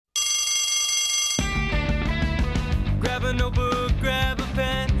Grab a notebook, grab a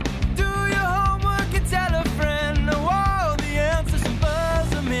pen. Do your homework and tell a friend. Know all the answers and buzz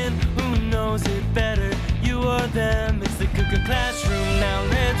them in. Who knows it better, you or them? It's the ClassH-Room, now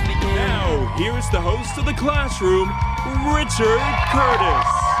let's begin. Now, here's the host of the ClassH-Room, Richard Curtis.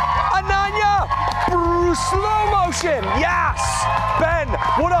 Ananya! Slow motion! Yes! Ben,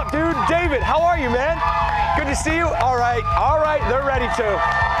 what up, dude? David, how are you, man? Good to see you. All right, they're ready to.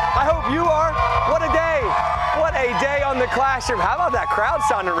 I hope you are. What a day. What a day on the ClassH-Room. How about that crowd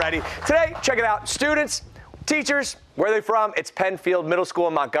sounding ready? Today, check it out. Students, teachers, where are they from? It's Pennfield Middle School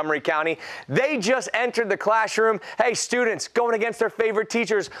in Montgomery County. They just entered the ClassH-Room. Hey, students, going against their favorite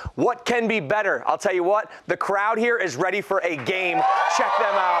teachers. What can be better? I'll tell you what, the crowd here is ready for a game. Check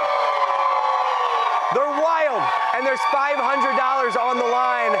them out. They're wild, and there's $500 on the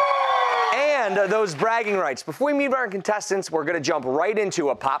line and those bragging rights. Before we meet our contestants, we're going to jump right into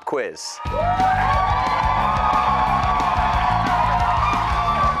a pop quiz.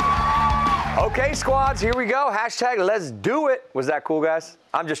 Okay, squads, here we go. Hashtag let's do it. Was that cool, guys?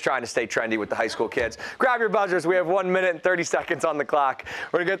 I'm just trying to stay trendy with the high school kids. Grab your buzzers. We have 1 minute and 30 seconds on the clock.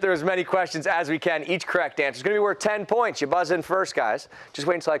 We're going to get through as many questions as we can. Each correct answer is going to be worth 10 points. You buzz in first, guys. Just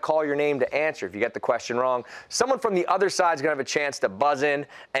wait until I call your name to answer. If you get the question wrong, someone from the other side is going to have a chance to buzz in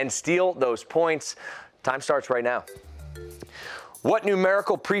and steal those points. Time starts right now. What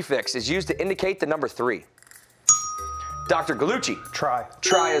numerical prefix is used to indicate the number 3? Dr. Gallucci. Try.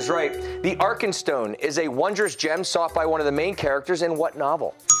 Try is right. The Arkenstone is a wondrous gem sought by one of the main characters in what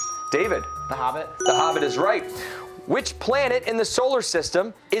novel? David. The Hobbit. The Hobbit is right. Which planet in the solar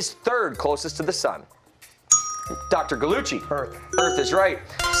system is third closest to the sun? Dr. Gallucci. Earth. Earth is right.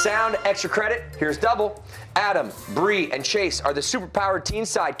 Sound, extra credit, here's double. Adam, Bree, and Chase are the superpowered teen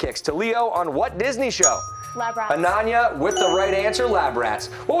sidekicks to Leo on what Disney show? Lab Rats. Ananya with the right answer, Lab Rats.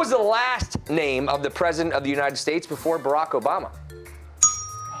 What was the last name of the President of the United States before Barack Obama?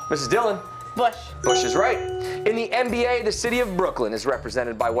 Mrs. Dillon. Bush. Bush is right. In the NBA, the city of Brooklyn is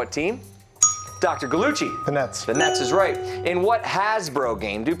represented by what team? Dr. Gallucci. The Nets. The Nets is right. In what Hasbro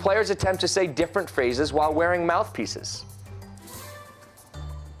game do players attempt to say different phrases while wearing mouthpieces?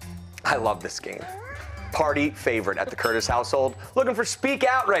 I love this game. Party favorite at the Curtis household. Looking for speak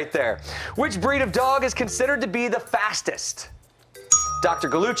out right there. Which breed of dog is considered to be the fastest? Dr.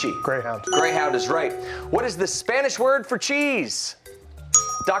 Gallucci. Greyhound. Greyhound is right. What is the Spanish word for cheese?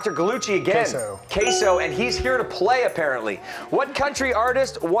 Dr. Gallucci again. Queso. Queso, and he's here to play apparently. What country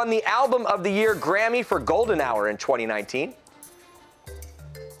artist won the Album of the Year Grammy for Golden Hour in 2019?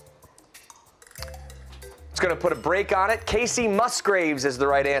 Going to put a break on it. Casey Musgraves is the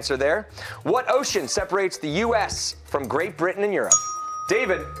right answer there. What ocean separates the U.S. from Great Britain and Europe?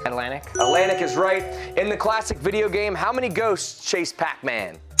 David. Atlantic. Atlantic is right. In the classic video game, how many ghosts chase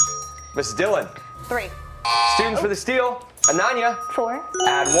Pac-Man? Mrs. Dillon. 3. Students for the steal. Ananya. 4.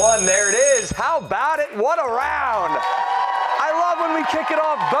 Add 1. There it is. How about it? What a round. I love when we kick it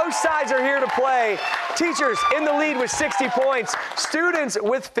off. Both sides are here to play. Teachers in the lead with 60 points. Students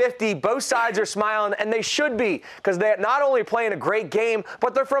with 50. Both sides are smiling, and they should be, because they're not only playing a great game,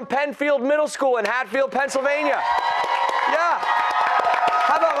 but they're from Pennfield Middle School in Hatfield, Pennsylvania. Yeah.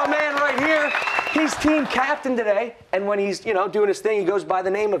 How about my man right here? He's team captain today, and when he's, doing his thing, he goes by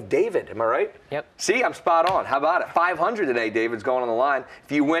the name of David. Am I right? Yep. See, I'm spot on. How about it? 500 today, David's going on the line.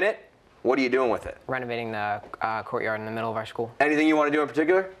 If you win it, what are you doing with it? Renovating the courtyard in the middle of our school. Anything you want to do in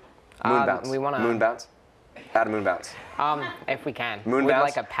particular? Moon bounce. We want to moon bounce. Add a moon bounce. If we can. Moon We'd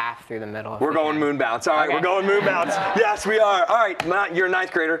bounce? like a path through the middle. We're going moon bounce. All right, Okay. we're going moon bounce. Yes, we are. All right, you're a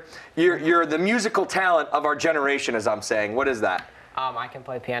 9th grader. You're the musical talent of our generation, as I'm saying. What is that? I can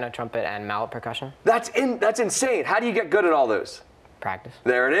play piano, trumpet, and mallet percussion. That's insane. How do you get good at all those? Practice.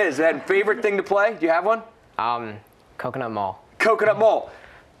 There it is. And favorite thing to play? Do you have one? Coconut Mall. Coconut Mall.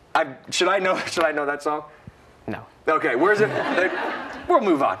 Should I know that song? No. Okay, where's it? We'll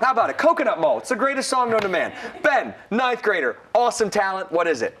move on. How about it? Coconut Mall. It's the greatest song known to man. Ben, 9th grader, awesome talent. What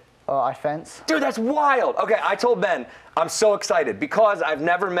is it? I fence. Dude, that's wild. Okay, I told Ben, I'm so excited because I've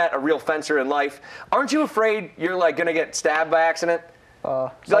never met a real fencer in life. Aren't you afraid you're gonna get stabbed by accident?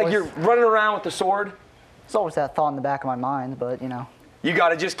 You're running around with the sword? It's always that thought in the back of my mind, but You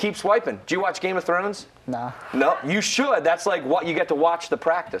gotta just keep swiping. Do you watch Game of Thrones? Nah. No, you should. That's what you get to watch the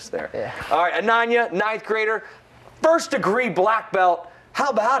practice there. Yeah. All right, Ananya, 9th grader, 1st degree black belt. How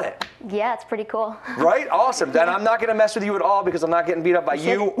about it? Yeah, it's pretty cool. Right? Awesome. Then I'm not going to mess with you at all because I'm not getting beat up by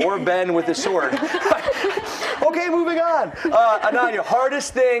you or Ben with the sword. Okay, moving on. Ananya,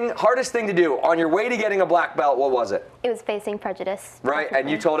 hardest thing to do on your way to getting a black belt. What was it? It was facing prejudice. Right, definitely. and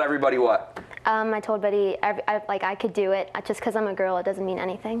you told everybody what? I told Buddy I could do it. Just because I'm a girl, it doesn't mean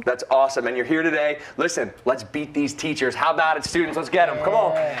anything. That's awesome, and you're here today. Listen, let's beat these teachers. How about it, students? Let's get them. Come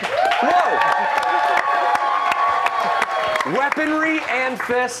on. Whoa. Weaponry and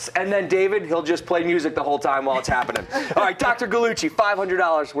fists, and then David, he'll just play music the whole time while it's happening. All right, Dr. Gallucci,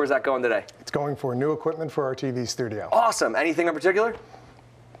 $500. Where's that going today? It's going for new equipment for our TV studio. Awesome. Anything in particular?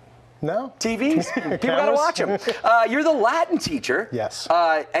 No? TVs? People gotta watch them. You're the Latin teacher. Yes.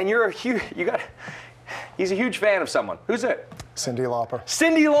 And you're he's a huge fan of someone. Who's it? Cyndi Lauper.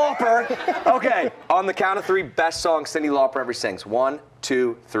 Cyndi Lauper. Okay. On the count of three, best song Cyndi Lauper ever sings. 1,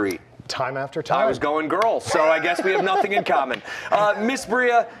 2, 3. Time after time. I was going girl, so I guess we have nothing in common. Miss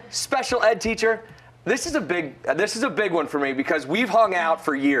Bria, special ed teacher. This is a big one for me because we've hung out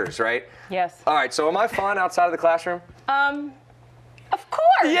for years, right? Yes. All right. So am I fun outside of the classroom? Of course.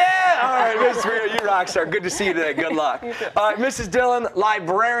 Yeah! All right, Mrs. Rita, you rock star. Good to see you today. Good luck. All right, Mrs. Dillon,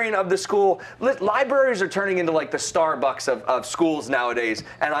 librarian of the school. Libraries are turning into like the Starbucks of schools nowadays.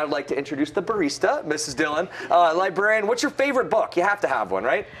 And I'd like to introduce the barista, Mrs. Dillon. Librarian, what's your favorite book? You have to have one,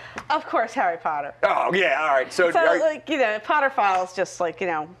 right? Of course, Harry Potter. Oh, yeah, all right. So like, you know, Potter files, just like, you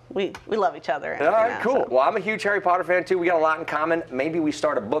know, we love each other. And, all right, you know, cool. So. Well, I'm a huge Harry Potter fan, too. We got a lot in common. Maybe we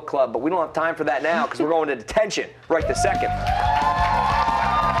start a book club, but we don't have time for that now because we're going to detention right this second.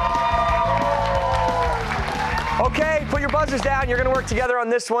 Okay, put your buzzers down. You're going to work together on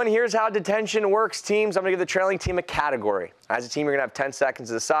this one. Here's how detention works, teams. I'm going to give the trailing team a category. As a team, you're going to have 10 seconds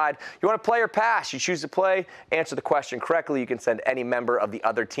to decide. You want to play or pass. You choose to play, answer the question correctly. You can send any member of the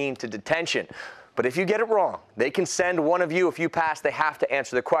other team to detention. But if you get it wrong, they can send one of you. If you pass, they have to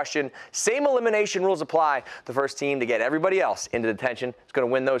answer the question. Same elimination rules apply. The first team to get everybody else into detention is going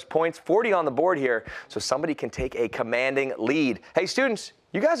to win those points. 40 on the board here, so somebody can take a commanding lead. Hey, students,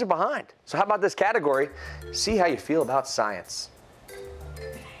 you guys are behind. So how about this category? See how you feel about science.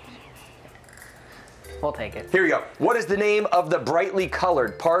 We'll take it. Here we go. What is the name of the brightly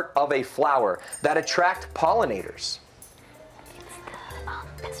colored part of a flower that attract pollinators? It's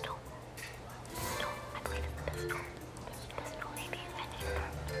the pistil. I believe it's the pistil. Pistil, maybe.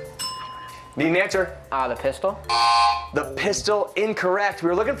 Need an answer? The pistol? The pistil, incorrect. We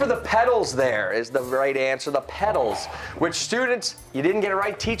were looking for the petals there is the right answer, the petals. Which students, you didn't get it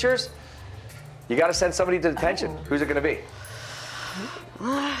right, teachers? You got to send somebody to detention. Who's it going to be?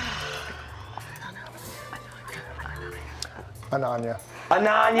 Ananya.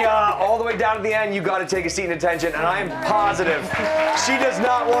 Ananya, all the way down to the end, you got to take a seat in detention, and I am positive she does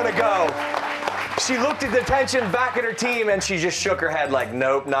not want to go. She looked at detention back at her team, and she just shook her head like,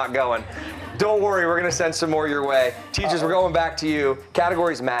 nope, not going. Don't worry, we're going to send some more your way. Teachers, we're going back to you.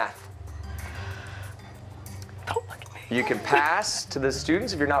 Category's math. Don't look at me. You can pass to the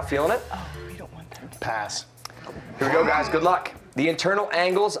students if you're not feeling it. Oh, we don't want them. Pass. Here we go, guys. Good luck. The internal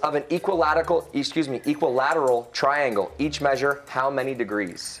angles of an equilateral triangle each measure how many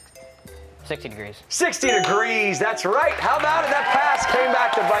degrees? 60 degrees. 60 degrees. That's right. How about it? That pass came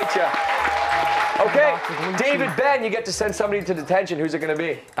back to bite you. Okay, David, Ben, you get to send somebody to detention. Who's it going to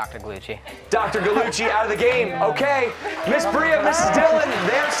be? Dr. Gallucci. Dr. Gallucci out of the game. Okay, Miss Bria, Mrs. Dillon,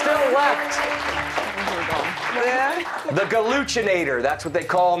 they're still left. The Galluccinator, that's what they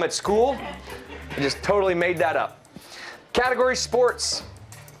call them at school. I just totally made that up. Category sports.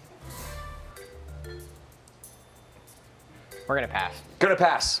 We're going to pass. Gonna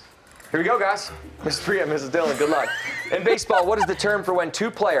pass. Here we go, guys. Mrs. Bria, Mrs. Dillon, good luck. In baseball, what is the term for when two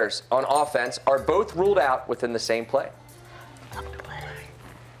players on offense are both ruled out within the same play?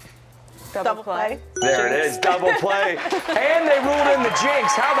 Double play. There it is, double play. And they ruled in the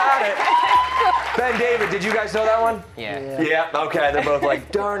jinx. How about it? Ben, David, did you guys know that one? Yeah. Yeah, okay, they're both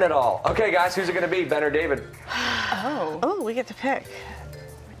like, darn it all. Okay, guys, who's it gonna be, Ben or David? Oh, we get to pick.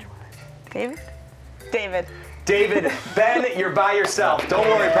 Which one? David? David. David, Ben, you're by yourself. Don't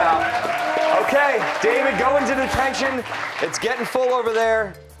worry, pal. Okay, David, go into detention. It's getting full over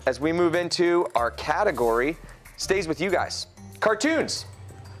there as we move into our category. Stays with you guys. Cartoons.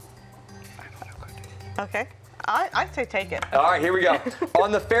 Okay. I'd say take it. All right, here we go.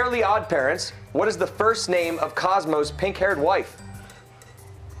 On the Fairly Odd Parents, what is the first name of Cosmo's pink-haired wife?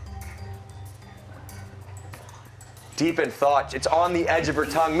 Deep in thought. It's on the edge of her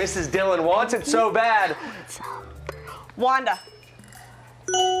tongue. Mrs. Dillon wants it so bad. Wanda.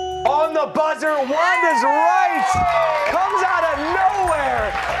 On the buzzer, Wanda's right. Comes out of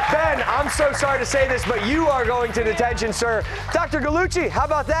nowhere. Ben, I'm so sorry to say this, but you are going to detention, sir. Dr. Gallucci, how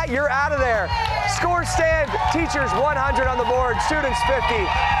about that? You're out of there. Score stand, teachers 100 on the board, students 50.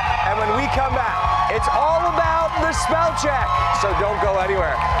 And when we come back, It's all about the spell check, so don't go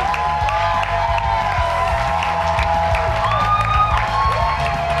anywhere.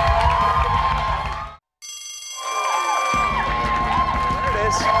 There it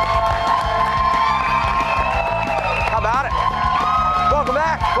is. How about it?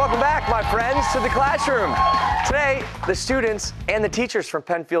 Welcome back, my friends, to the classroom. Today, the students and the teachers from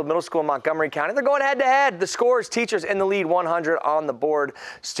Pennfield Middle School in Montgomery County, they're going head-to-head. The scores, teachers in the lead, 100 on the board,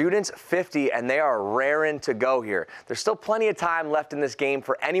 students 50, and they are raring to go here. There's still plenty of time left in this game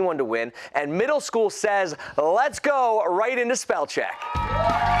for anyone to win, and middle school says, let's go right into spell check.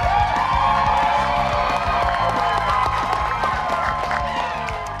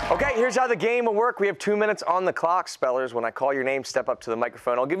 Okay, here's how the game will work. We have 2 minutes on the clock, spellers. When I call your name, step up to the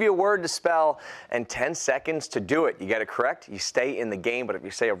microphone. I'll give you a word to spell and 10 seconds to do it. You get it correct, you stay in the game, but if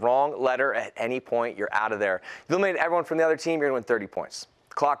you say a wrong letter at any point, you're out of there. You eliminate everyone from the other team, you're gonna win 30 points.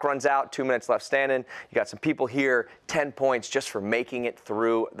 The clock runs out, 2 minutes left standing. You got some people here, 10 points just for making it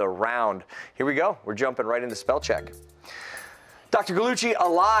through the round. Here we go, we're jumping right into spell check. Dr. Gallucci,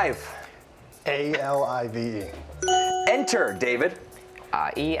 alive. A-L-I-V-E. Enter, David.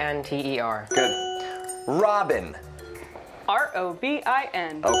 E-N-T-E-R. Good. Robin.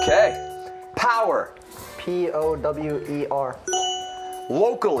 R-O-B-I-N. Okay. Power. P-O-W-E-R.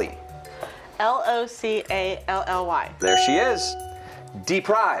 Locally. L-O-C-A-L-L-Y. There she is.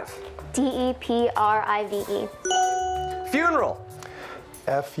 Deprive. D-E-P-R-I-V-E. Funeral.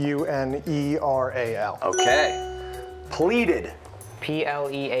 F-U-N-E-R-A-L. Okay. Pleaded.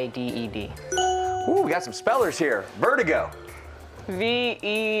 P-L-E-A-D-E-D. Ooh, we got some spellers here. Vertigo.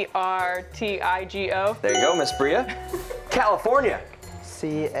 V-E-R-T-I-G-O. There you go, Miss Bria. California.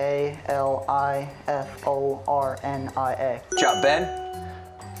 C-A-L-I-F-O-R-N-I-A. Good job, Ben.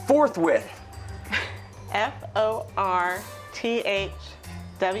 Forthwith.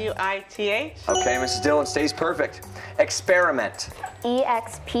 F-O-R-T-H-W-I-T-H. Okay, Mrs. Dillon stays perfect. Experiment.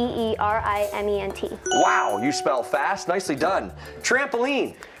 E-X-P-E-R-I-M-E-N-T. Wow, you spell fast. Nicely done.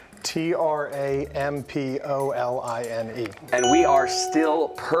 Trampoline. T-R-A-M-P-O-L-I-N-E. And we are still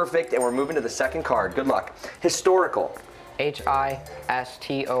perfect, and we're moving to the second card. Good luck. Historical. H-I-S-T-O-R-I-C-A-L.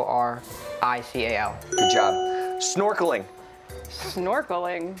 Good job. Snorkeling.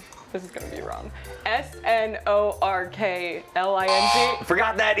 Snorkeling. This is going to be wrong. S-N-O-R-K-L-I-N-G.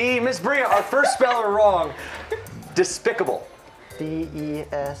 Forgot that E. Miss Bria, our first speller wrong. Despicable.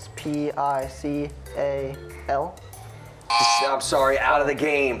 D-E-S-P-I-C-A-L. I'm sorry, out of the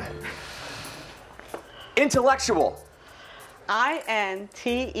game. Intellectual. I-N-T-E-L-I.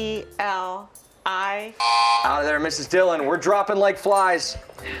 Out of there, Mrs. Dillon. We're dropping like flies.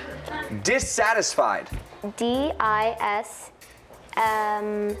 Dissatisfied.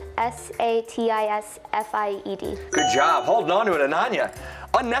 D-I-S-S-A-T-I-S-F-I-E-D. Good job. Holding on to it, Ananya.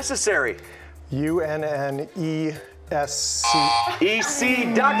 Unnecessary. U-N-N-E-S-C.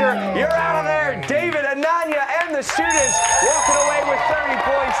 EC. Doctor, you're out of there. David, Ananya, and the students walking away with 30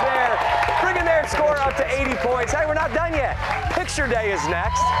 points there. Bringing their score up to 80 points. Hey, we're not done yet. Picture day is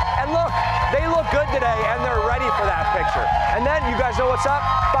next. And look, they look good today, and they're ready for that picture. And then, you guys know what's up?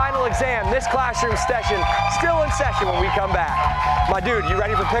 Final exam. This classroom session still in session when we come back. My dude, you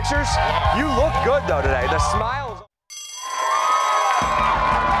ready for pictures? You look good, though, today. The smiles.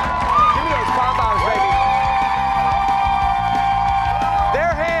 Give me those pom-poms, baby.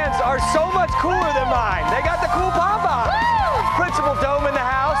 Their hands are so much cooler than mine. They got the cool pom-poms. Principal Dome in the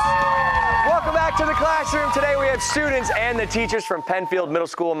house. Welcome back to the classroom. Today we have students and the teachers from Pennfield Middle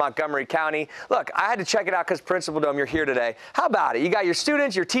School in Montgomery County. Look, I had to check it out because Principal Dome, you're here today. How about it? You got your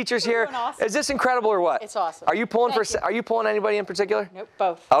students, your teachers here. Awesome. Is this incredible or what? It's awesome. Are you pulling Are you pulling anybody in particular? Nope,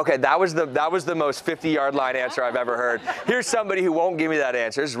 both. Okay, that was the most 50-yard line answer I've ever heard. Here's somebody who won't give me that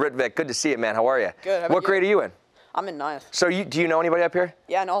answer. This is Ritvik. Good to see you, man. How are you? Good. How about What grade are you in? I'm in 9th. So do you know anybody up here?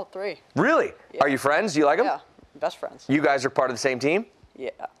 Yeah, I know all 3. Really? Yeah. Are you friends? Do you like them? Yeah, best friends. You guys are part of the same team?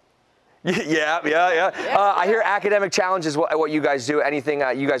 Yeah. Yeah. I hear academic challenges. What you guys do? Anything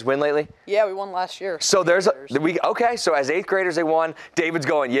you guys win lately? Yeah, we won last year. So okay. So as 8th graders, they won. David's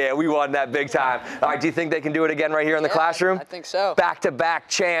going, yeah, we won that big time. All right. Do you think they can do it again right here in the classroom? I think so. Back-to-back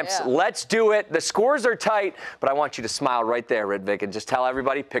champs. Yeah. Let's do it. The scores are tight, but I want you to smile right there, Ritvik, and just tell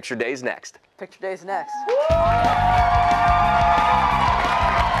everybody picture day's next. Picture day's next.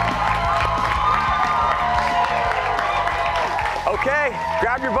 Okay,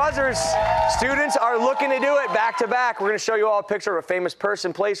 grab your buzzers. Students are looking to do it back to back. We're going to show you all a picture of a famous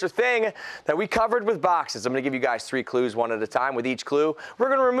person, place, or thing that we covered with boxes. I'm going to give you guys 3 clues one at a time. With each clue, we're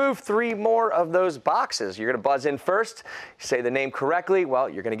going to remove 3 more of those boxes. You're going to buzz in first. You say the name correctly, well,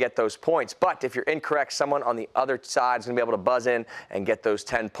 you're going to get those points. But if you're incorrect, someone on the other side is going to be able to buzz in and get those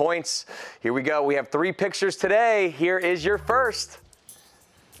 10 points. Here we go. We have 3 pictures today. Here is your first.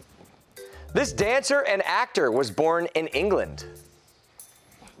 This dancer and actor was born in England.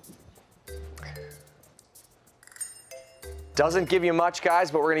 Doesn't give you much,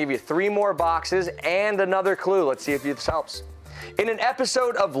 guys, but we're going to give you 3 more boxes and another clue. Let's see if this helps. In an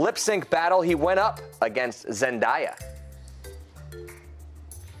episode of Lip Sync Battle, he went up against Zendaya.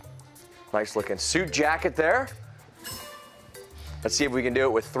 Nice looking suit jacket there. Let's see if we can do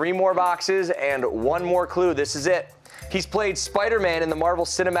it with 3 more boxes and 1 more clue. This is it. He's played Spider-Man in the Marvel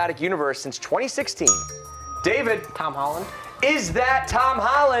Cinematic Universe since 2016. David. Tom Holland. Is that Tom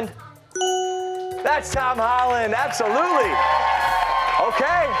Holland? That's Tom Holland, absolutely.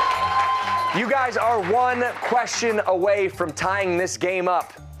 Okay. You guys are 1 question away from tying this game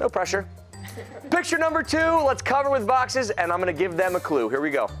up. No pressure. Picture number 2, let's cover with boxes, and I'm going to give them a clue. Here we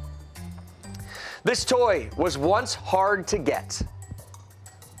go. This toy was once hard to get.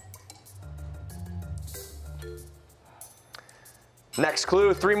 Next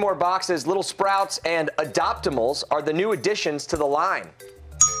clue, 3 more boxes. Little Sprouts and Adoptimals are the new additions to the line.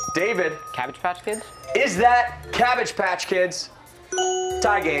 David. Cabbage Patch Kids? Is that Cabbage Patch Kids?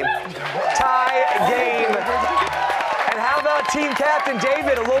 Tie game. Tie game. And how about team captain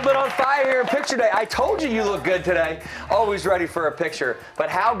David, a little bit on fire here in picture day. I told you look good today. Always ready for a picture. But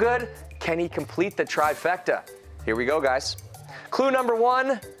how good can he complete the trifecta? Here we go, guys. Clue number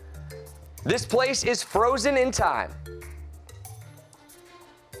 1. This place is frozen in time.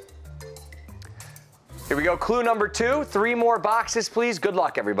 Here we go, clue number 2. 3 more boxes, please. Good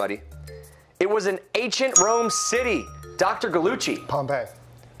luck, everybody. It was an ancient Rome city. Dr. Gallucci. Pompeii.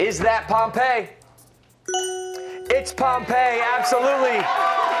 Is that Pompeii? It's Pompeii, absolutely.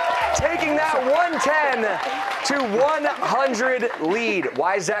 Taking that 110 to 100 lead.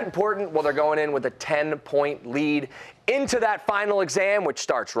 Why is that important? Well, they're going in with a 10-point lead into that final exam, which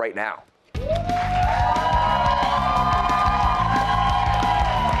starts right now.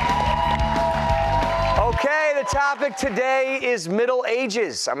 Okay, the topic today is Middle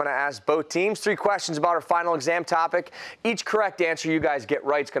Ages. I'm going to ask both teams 3 questions about our final exam topic. Each correct answer you guys get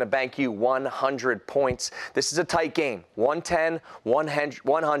right is going to bank you 100 points. This is a tight game. 110,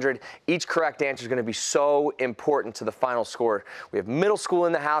 100. Each correct answer is going to be so important to the final score. We have middle school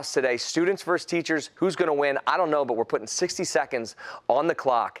in the house today. Students versus teachers. Who's going to win? I don't know, but we're putting 60 seconds on the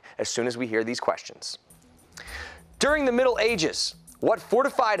clock as soon as we hear these questions. During the Middle Ages, what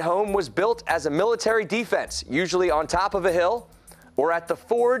fortified home was built as a military defense, usually on top of a hill or at the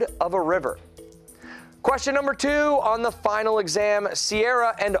ford of a river? Question number 2 on the final exam.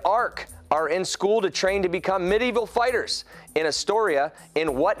 Sierra and Ark are in school to train to become medieval fighters in Astoria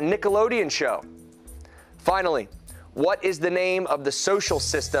in what Nickelodeon show? Finally, what is the name of the social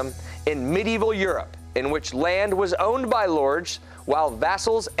system in medieval Europe in which land was owned by lords while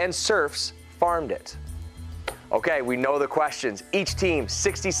vassals and serfs farmed it? Okay, we know the questions. Each team,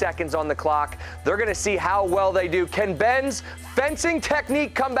 60 seconds on the clock. They're going to see how well they do. Can Ben's fencing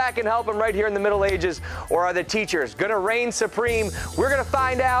technique come back and help him right here in the Middle Ages? Or are the teachers going to reign supreme? We're going to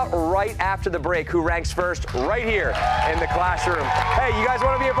find out right after the break who ranks first right here in the classroom. Hey, you guys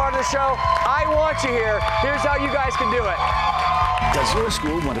want to be a part of the show? I want you here. Here's how you guys can do it. Does your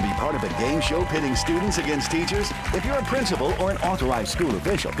school want to be part of a game show pitting students against teachers? If you're a principal or an authorized school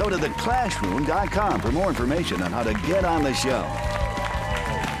official, go to theclassroom.com for more information on how to get on the show.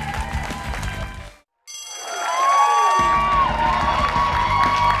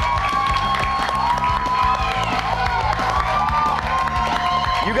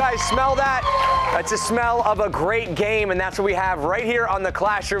 You guys smell that? That's a smell of a great game, and that's what we have right here on the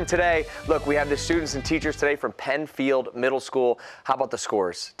classroom today. Look, we have the students and teachers today from Pennfield Middle School. How about the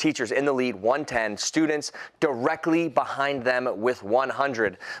scores? Teachers in the lead, 110. Students directly behind them with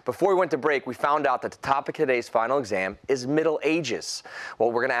 100. Before we went to break, we found out that the topic of today's final exam is Middle Ages.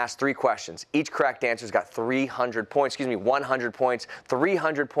 Well, we're going to ask 3 questions. Each correct answer's got 100 points,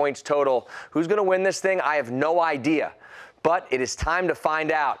 300 points total. Who's going to win this thing? I have no idea. But it is time to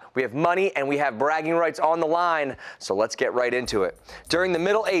find out. We have money and we have bragging rights on the line, so let's get right into it. During the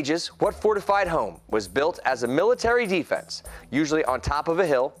Middle Ages, what fortified home was built as a military defense, usually on top of a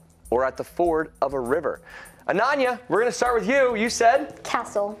hill or at the ford of a river? Ananya, we're going to start with you. You said?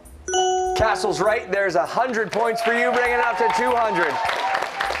 Castle. Castle's right. There's 100 points for you, bringing it up to 200.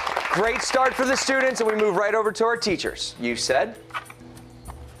 Great start for the students, and we move right over to our teachers. You said?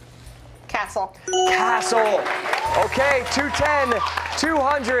 Castle. Castle. Okay, 210,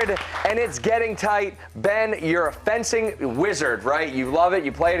 200, and it's getting tight. Ben, you're a fencing wizard, right? You love it.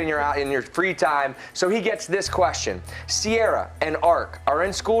 You play it in your free time. So he gets this question. Sierra and Ark are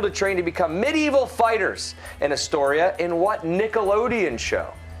in school to train to become medieval fighters in Astoria in what Nickelodeon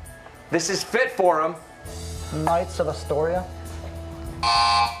show? This is fit for them. Knights of Astoria.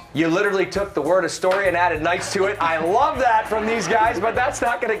 You literally took the word Astoria and added Knights to it. I love that from these guys, but that's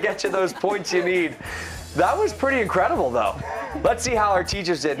not going to get you those points you need. That was pretty incredible, though. Let's see how our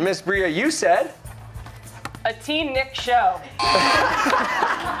teachers did. Miss Bria, you said? A Teen Nick show.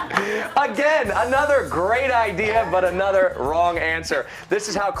 Again, another great idea, but another wrong answer. This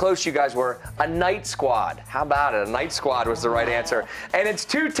is how close you guys were. A night squad. How about it? A night squad was the right answer. And it's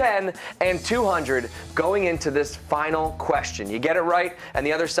 210 and 200 going into this final question. You get it right, and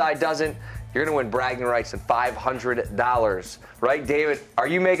the other side doesn't, you're going to win bragging rights and $500. Right, David? Are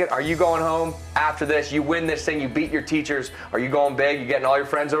you going home after this? You win this thing, you beat your teachers. Are you going big? You getting all your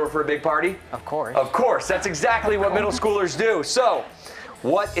friends over for a big party? Of course. Of course. That's exactly what middle schoolers do. So,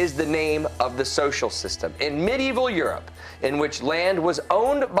 what is the name of the social system in medieval Europe in which land was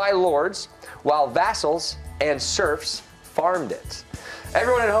owned by lords while vassals and serfs farmed it?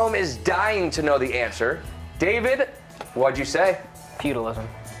 Everyone at home is dying to know the answer. David, what'd you say? Feudalism.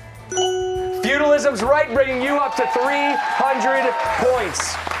 Feudalism's right, bringing you up to 300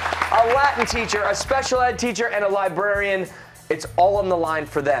 points. A Latin teacher, a special ed teacher, and a librarian, it's all on the line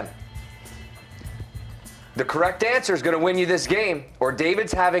for them. The correct answer is going to win you this game, or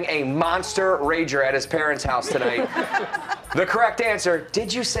David's having a monster rager at his parents' house tonight. The correct answer,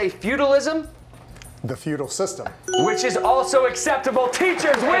 did you say feudalism? The feudal system. Which is also acceptable.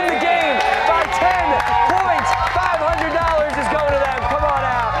 Teachers win the game by 10 points. $500 is going to them. Come on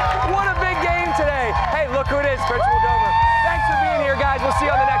out. What a big game today. Hey, look who it is, Principal Domer. Thanks for being here, guys. We'll see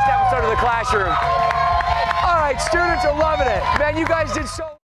you on the next episode of The ClassH-Room. All right, students are loving it. Man, you guys did so